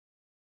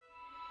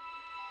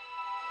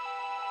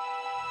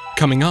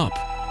Coming up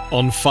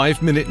on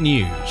 5 Minute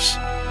News.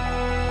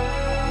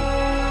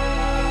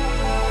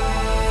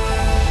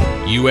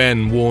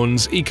 UN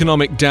warns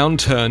economic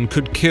downturn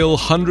could kill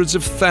hundreds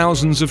of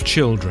thousands of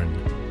children.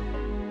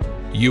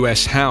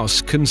 US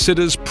House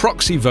considers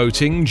proxy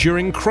voting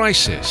during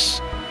crisis.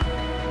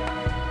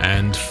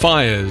 And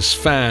fires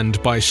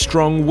fanned by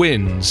strong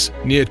winds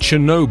near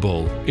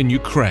Chernobyl in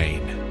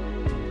Ukraine.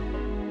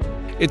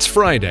 It's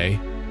Friday,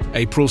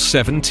 April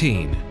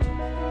 17.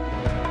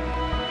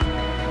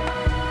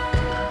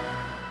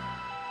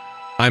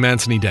 I'm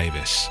Anthony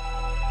Davis.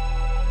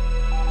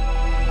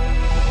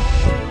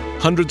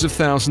 Hundreds of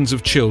thousands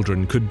of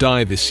children could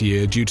die this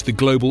year due to the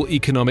global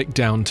economic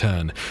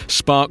downturn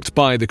sparked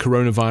by the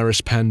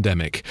coronavirus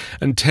pandemic,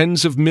 and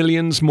tens of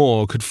millions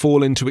more could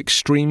fall into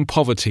extreme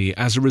poverty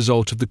as a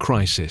result of the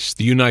crisis,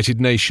 the United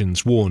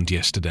Nations warned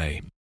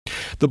yesterday.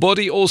 The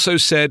body also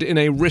said in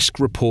a risk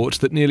report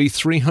that nearly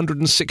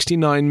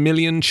 369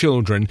 million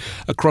children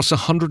across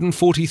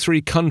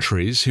 143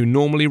 countries who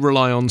normally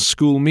rely on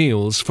school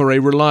meals for a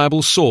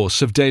reliable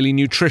source of daily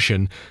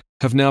nutrition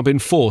have now been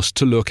forced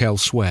to look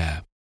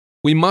elsewhere.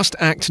 We must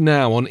act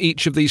now on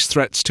each of these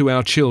threats to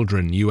our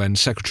children, UN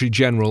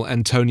Secretary-General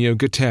Antonio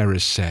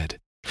Guterres said.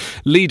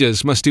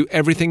 Leaders must do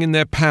everything in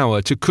their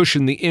power to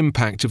cushion the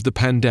impact of the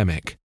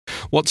pandemic.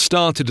 What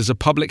started as a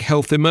public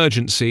health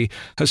emergency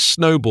has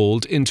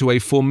snowballed into a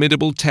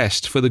formidable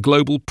test for the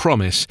global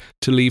promise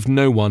to leave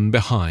no one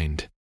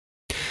behind.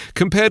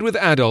 Compared with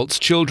adults,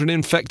 children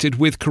infected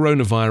with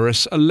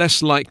coronavirus are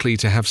less likely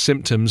to have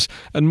symptoms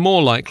and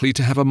more likely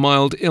to have a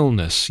mild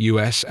illness,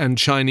 US and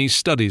Chinese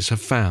studies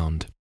have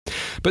found.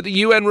 But the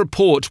UN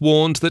report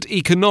warned that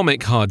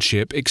economic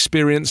hardship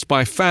experienced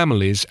by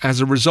families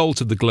as a result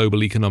of the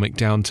global economic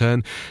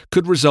downturn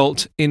could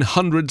result in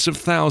hundreds of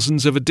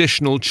thousands of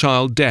additional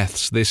child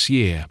deaths this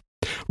year,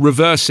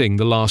 reversing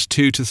the last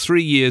 2 to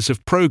 3 years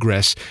of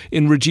progress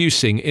in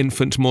reducing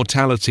infant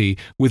mortality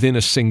within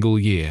a single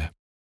year.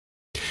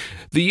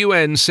 The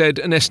UN said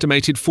an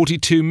estimated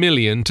 42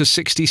 million to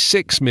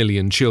 66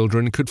 million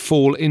children could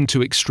fall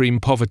into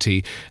extreme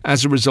poverty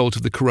as a result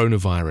of the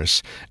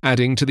coronavirus,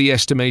 adding to the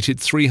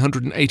estimated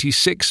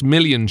 386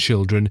 million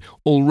children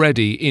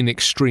already in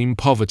extreme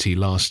poverty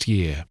last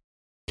year.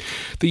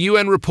 The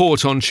UN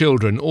report on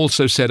children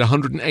also said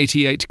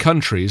 188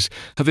 countries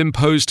have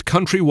imposed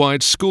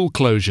countrywide school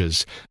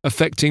closures,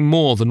 affecting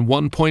more than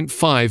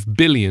 1.5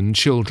 billion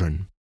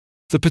children.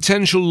 The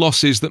potential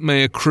losses that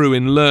may accrue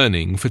in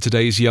learning for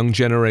today's young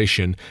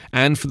generation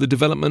and for the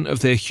development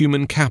of their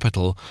human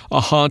capital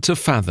are hard to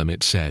fathom,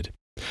 it said.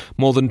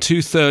 More than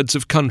 2/3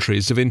 of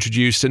countries have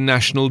introduced a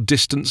national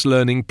distance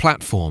learning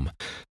platform,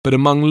 but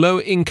among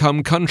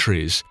low-income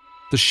countries,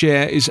 the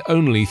share is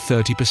only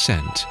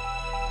 30%.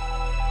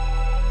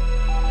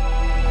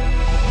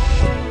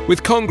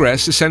 With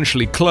Congress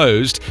essentially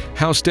closed,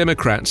 House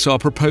Democrats are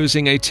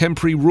proposing a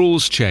temporary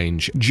rules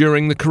change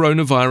during the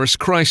coronavirus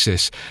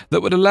crisis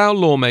that would allow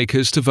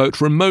lawmakers to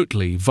vote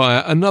remotely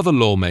via another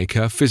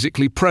lawmaker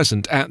physically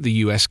present at the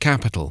US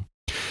Capitol.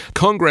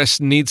 Congress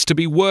needs to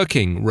be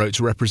working, wrote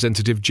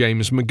Representative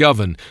James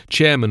McGovern,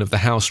 chairman of the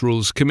House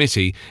Rules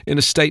Committee, in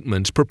a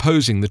statement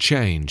proposing the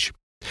change.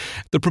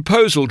 The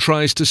proposal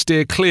tries to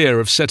steer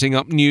clear of setting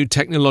up new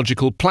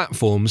technological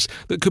platforms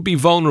that could be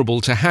vulnerable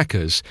to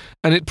hackers,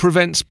 and it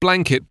prevents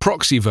blanket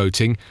proxy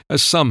voting,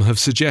 as some have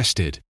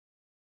suggested.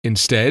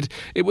 Instead,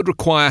 it would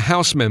require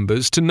House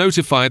members to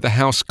notify the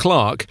House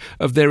clerk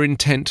of their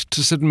intent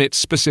to submit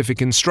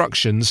specific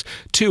instructions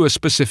to a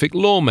specific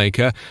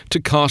lawmaker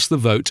to cast the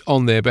vote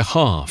on their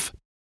behalf.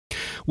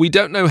 We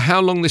don't know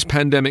how long this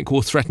pandemic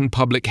will threaten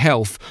public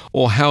health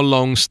or how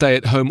long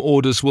stay-at-home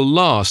orders will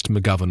last,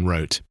 McGovern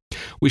wrote.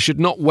 We should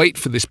not wait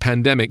for this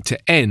pandemic to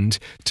end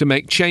to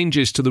make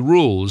changes to the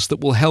rules that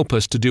will help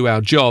us to do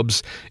our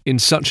jobs in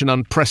such an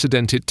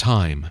unprecedented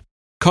time.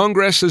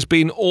 Congress has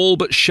been all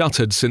but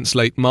shuttered since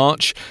late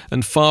March,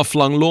 and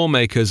far-flung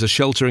lawmakers are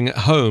sheltering at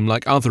home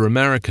like other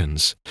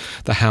Americans.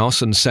 The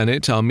House and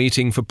Senate are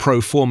meeting for pro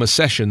forma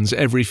sessions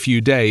every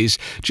few days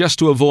just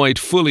to avoid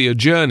fully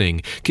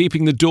adjourning,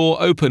 keeping the door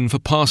open for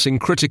passing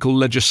critical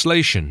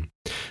legislation.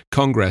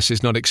 Congress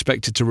is not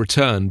expected to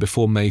return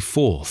before May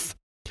 4th.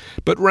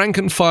 But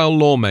rank-and-file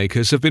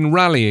lawmakers have been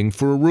rallying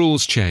for a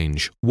rules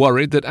change,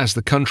 worried that as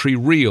the country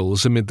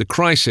reels amid the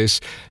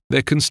crisis,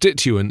 their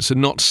constituents are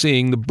not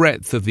seeing the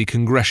breadth of the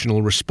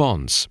congressional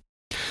response.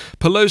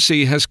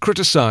 Pelosi has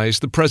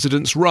criticized the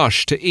president's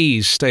rush to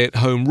ease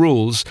stay-at-home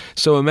rules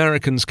so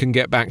Americans can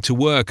get back to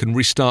work and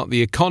restart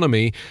the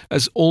economy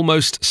as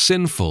almost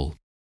sinful.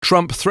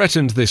 Trump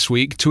threatened this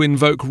week to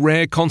invoke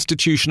rare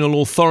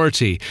constitutional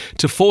authority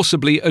to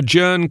forcibly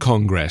adjourn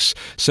Congress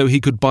so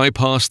he could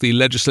bypass the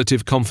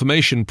legislative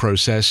confirmation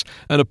process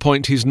and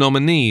appoint his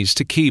nominees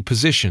to key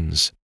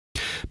positions.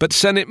 But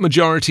Senate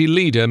Majority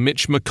Leader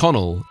Mitch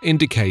McConnell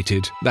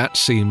indicated that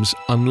seems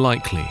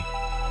unlikely.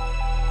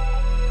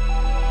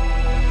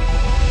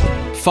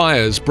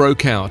 Fires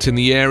broke out in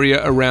the area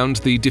around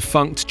the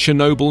defunct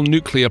Chernobyl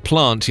nuclear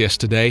plant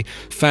yesterday,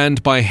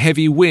 fanned by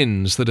heavy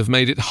winds that have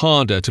made it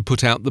harder to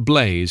put out the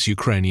blaze,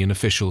 Ukrainian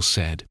officials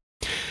said.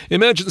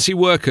 Emergency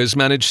workers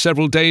managed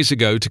several days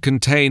ago to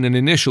contain an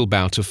initial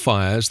bout of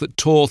fires that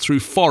tore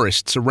through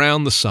forests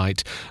around the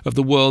site of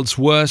the world's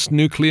worst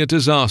nuclear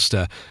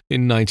disaster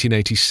in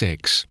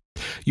 1986.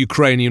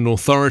 Ukrainian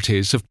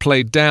authorities have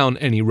played down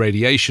any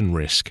radiation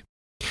risk.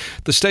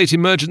 The State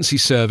Emergency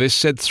Service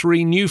said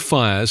 3 new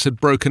fires had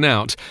broken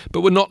out,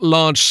 but were not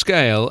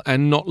large-scale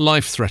and not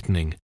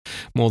life-threatening.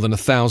 More than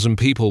 1,000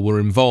 people were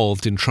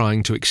involved in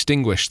trying to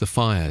extinguish the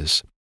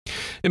fires.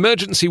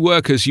 Emergency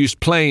workers used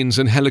planes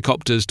and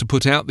helicopters to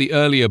put out the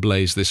earlier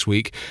blaze this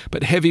week,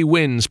 but heavy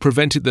winds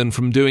prevented them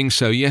from doing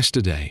so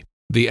yesterday.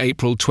 The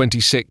April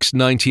 26,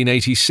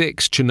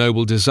 1986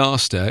 Chernobyl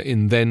disaster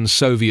in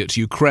then-Soviet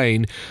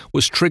Ukraine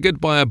was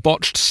triggered by a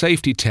botched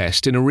safety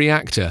test in a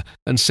reactor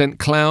and sent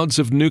clouds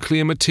of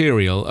nuclear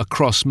material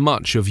across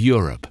much of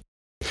Europe.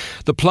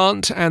 The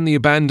plant and the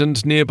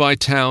abandoned nearby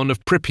town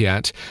of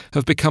Pripyat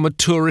have become a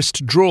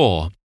tourist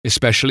draw,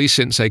 especially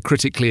since a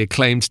critically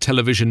acclaimed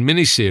television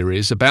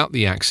miniseries about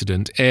the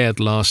accident aired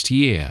last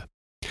year.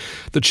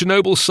 The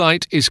Chernobyl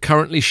site is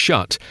currently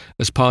shut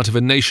as part of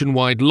a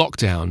nationwide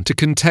lockdown to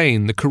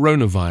contain the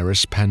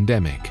coronavirus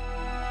pandemic.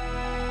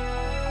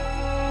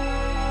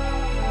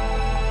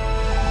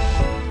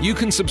 You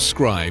can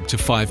subscribe to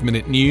 5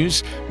 Minute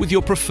News with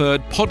your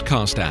preferred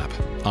podcast app.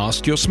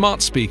 Ask your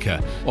smart speaker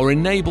or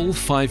enable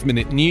 5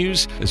 Minute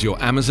News as your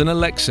Amazon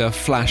Alexa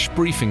flash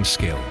briefing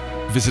skill.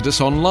 Visit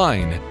us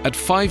online at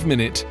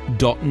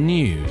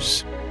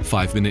 5minute.news.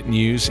 5 Minute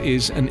News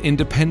is an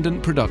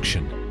independent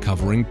production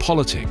covering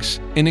politics,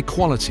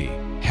 inequality,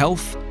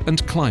 health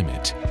and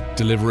climate,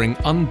 delivering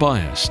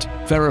unbiased,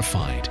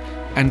 verified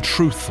and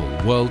truthful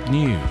world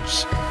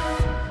news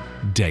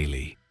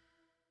daily.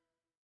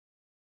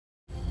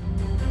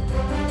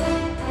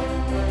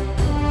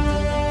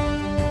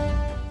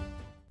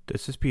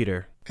 This is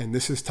Peter. And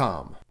this is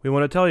Tom. We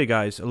want to tell you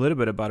guys a little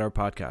bit about our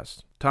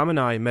podcast. Tom and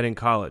I met in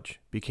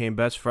college, became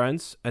best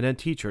friends, and then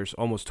teachers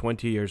almost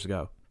 20 years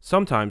ago.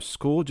 Sometimes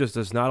school just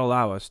does not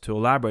allow us to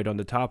elaborate on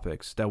the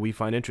topics that we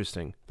find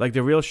interesting, like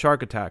the real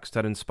shark attacks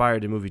that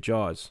inspired the movie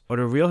Jaws, or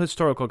the real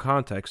historical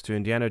context to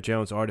Indiana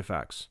Jones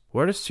artifacts.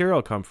 Where does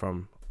cereal come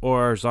from?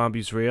 Or are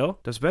zombies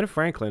real? Does Ben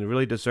Franklin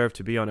really deserve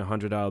to be on a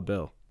 $100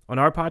 bill? On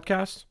our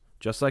podcast,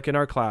 just like in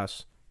our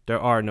class, there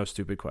are no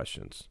stupid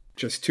questions.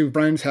 Just 2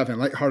 friends having a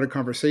lighthearted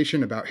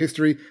conversation about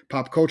history,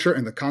 pop culture,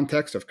 and the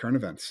context of current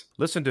events.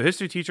 Listen to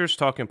History Teachers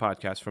Talking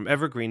Podcast from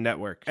Evergreen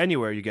Network,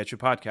 anywhere you get your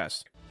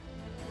podcasts.